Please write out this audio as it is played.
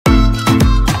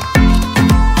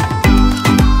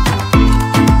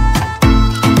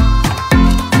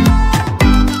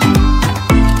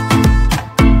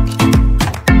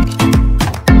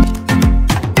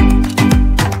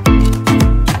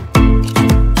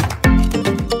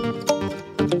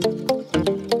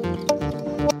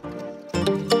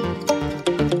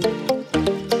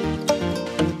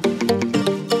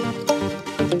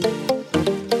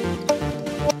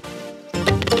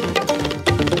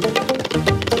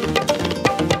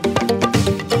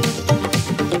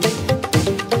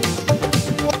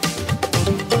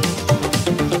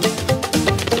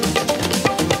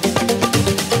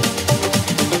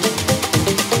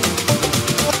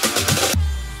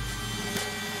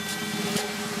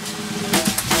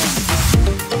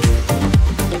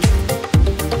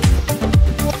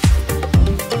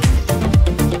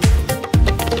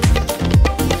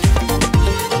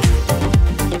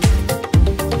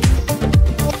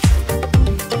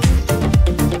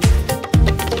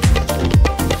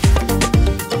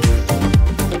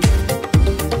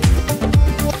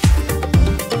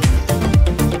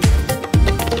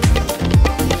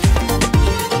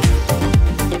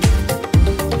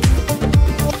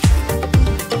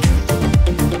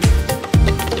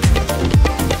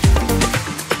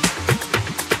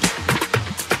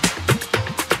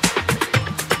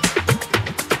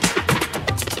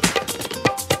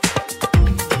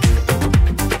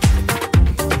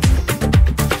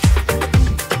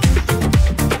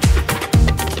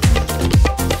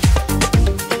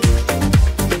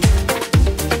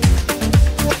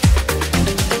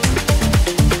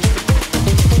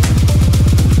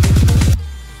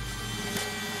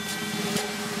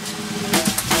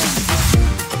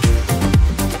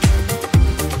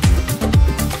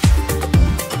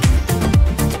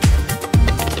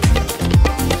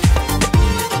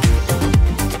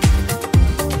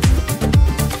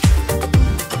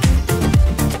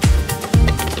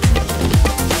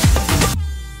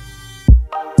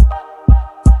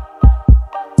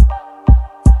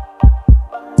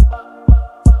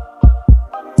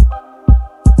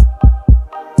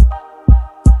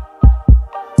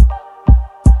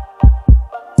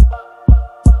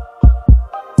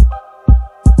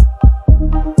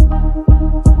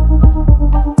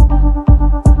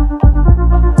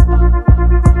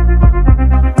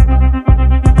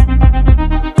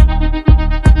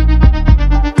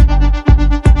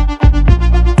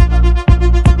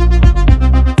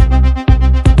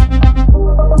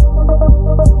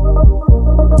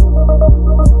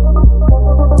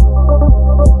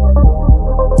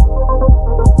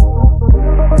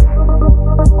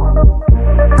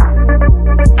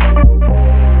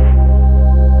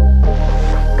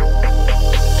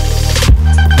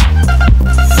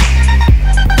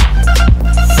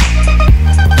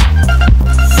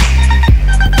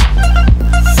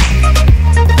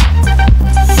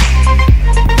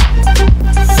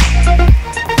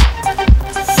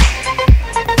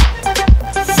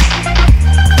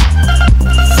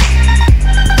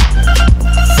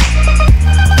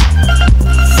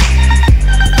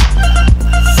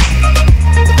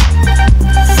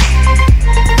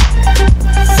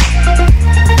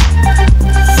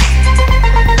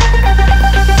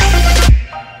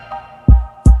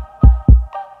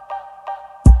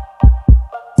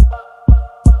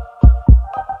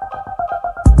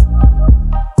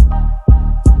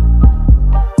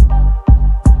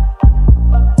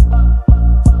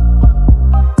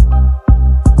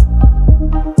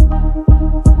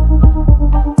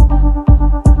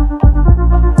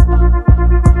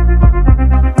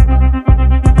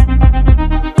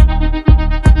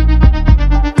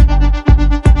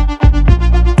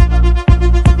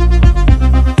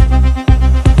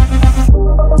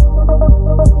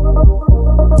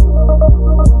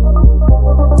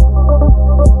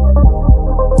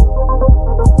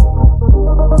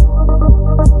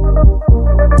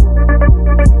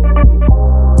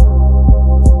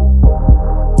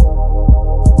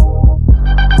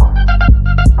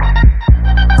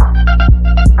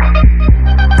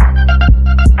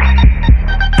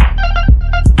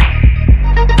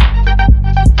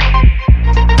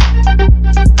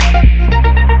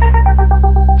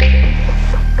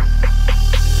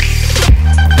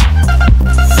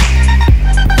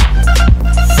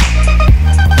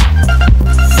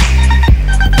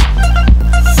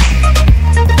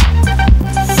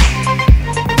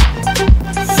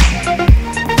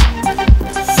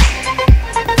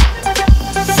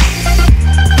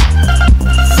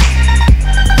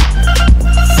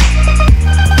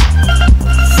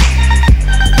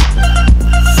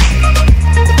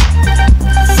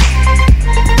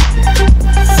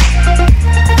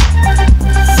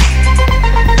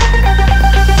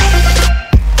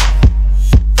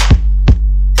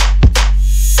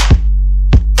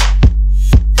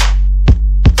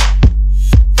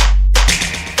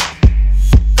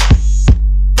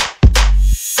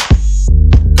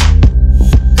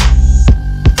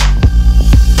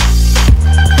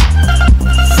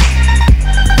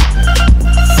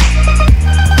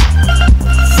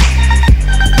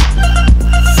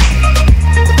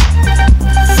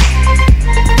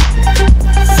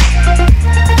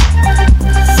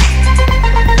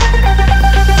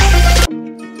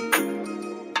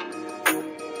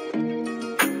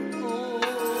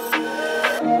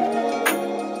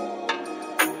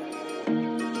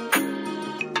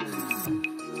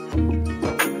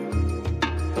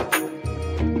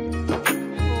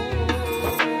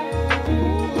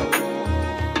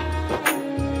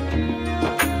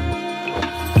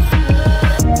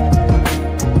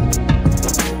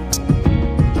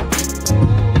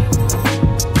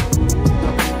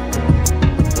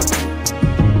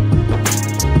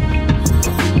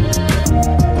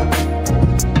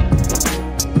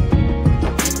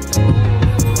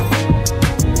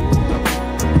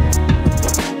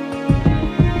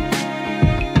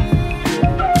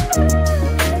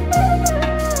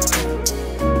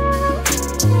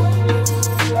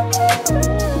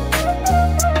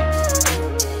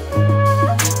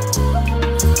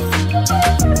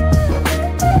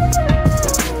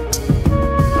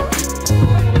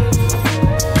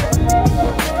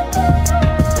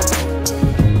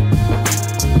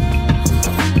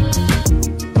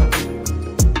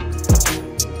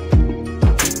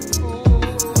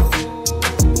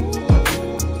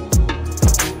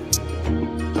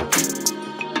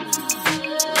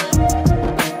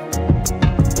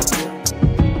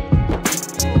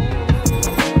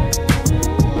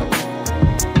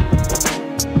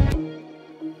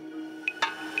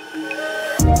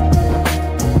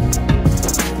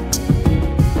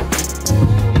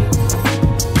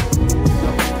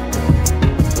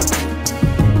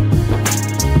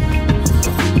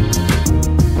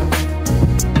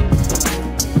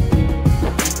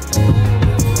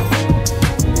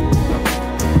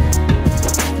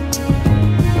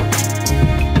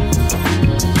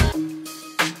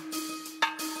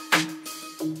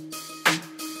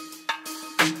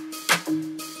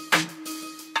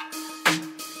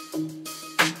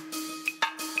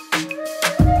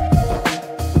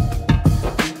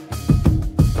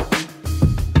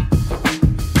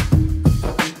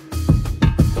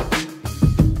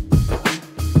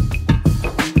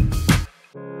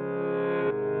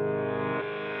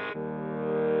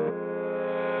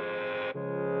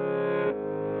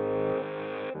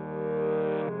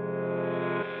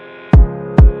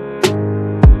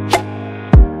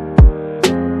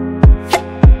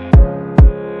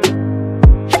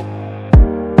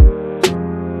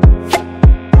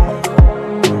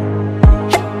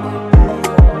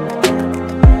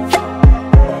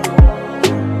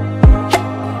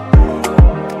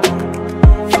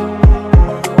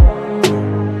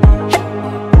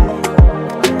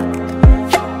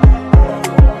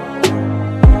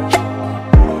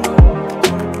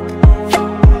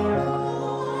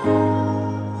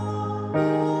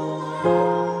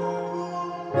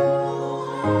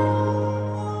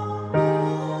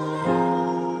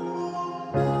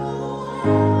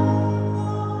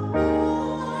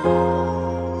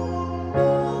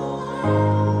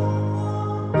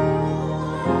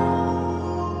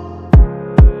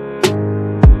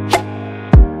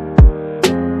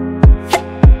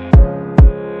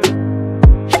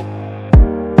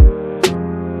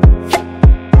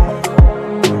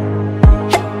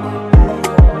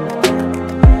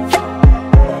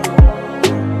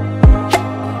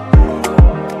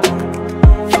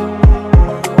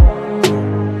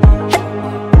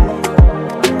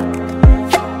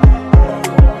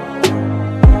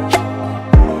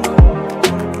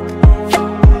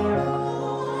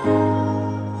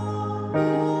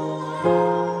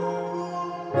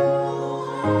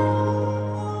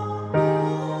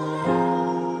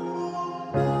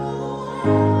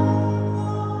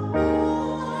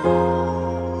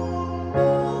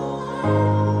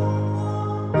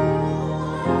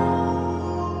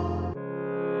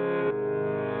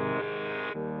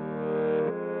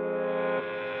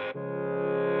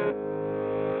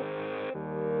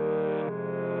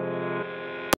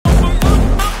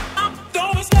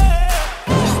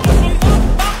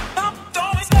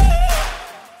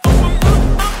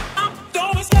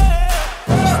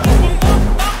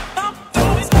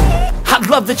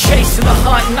love the chase and the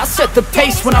hunt, and I set the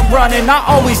pace when I'm running. I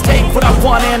always take what I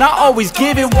want and I always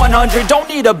give it 100. Don't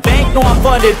need a bank, no I'm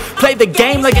funded. Play the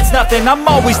game like it's nothing. I'm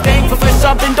always thankful for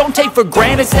something. Don't take for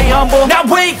granted, stay humble. Now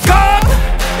wake up!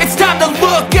 It's time to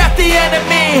look at the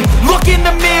enemy. Look in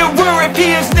the mirror if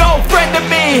he is no friend to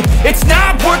me. It's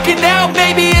not working out,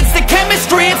 maybe it's the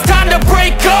chemistry. It's time to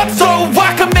break up so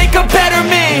I can make a better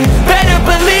me. Better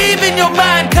believe in your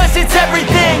mind, cause it's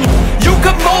everything. You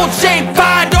can mold, shape,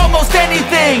 find almost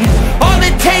anything. All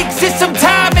it takes is some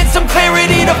time and some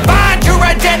clarity to find your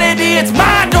identity. It's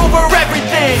mind over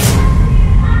everything.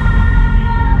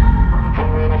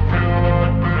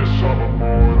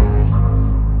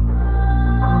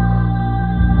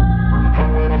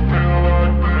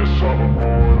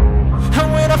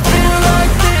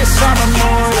 I'm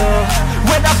immortal.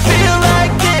 When I feel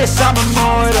like this, I'm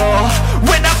immortal.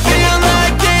 When I feel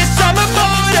like this, I'm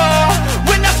immortal.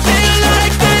 When I feel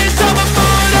like this, I'm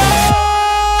immortal.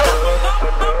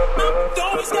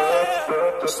 Don't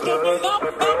stop, just give it up,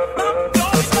 don't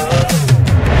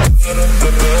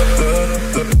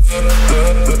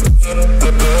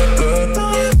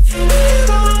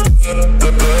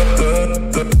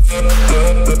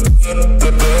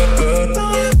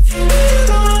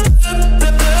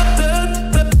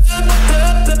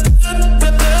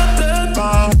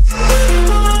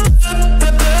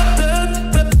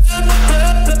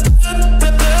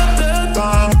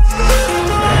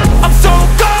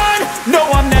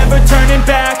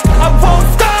back. I won't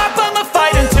stop, I'ma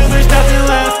fight until there's nothing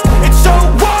left. It's so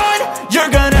on,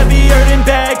 you're gonna be hurting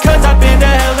bad, cause I've been to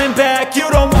hell and back. You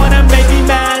don't wanna make me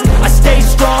mad, I stay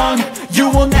strong, you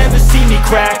will never see me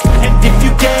crack. And if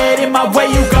you get in my way,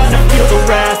 you're gonna feel the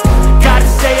wrath. Gotta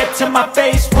say it to my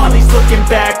face while he's looking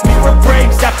back. Mirror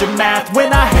breaks after math, when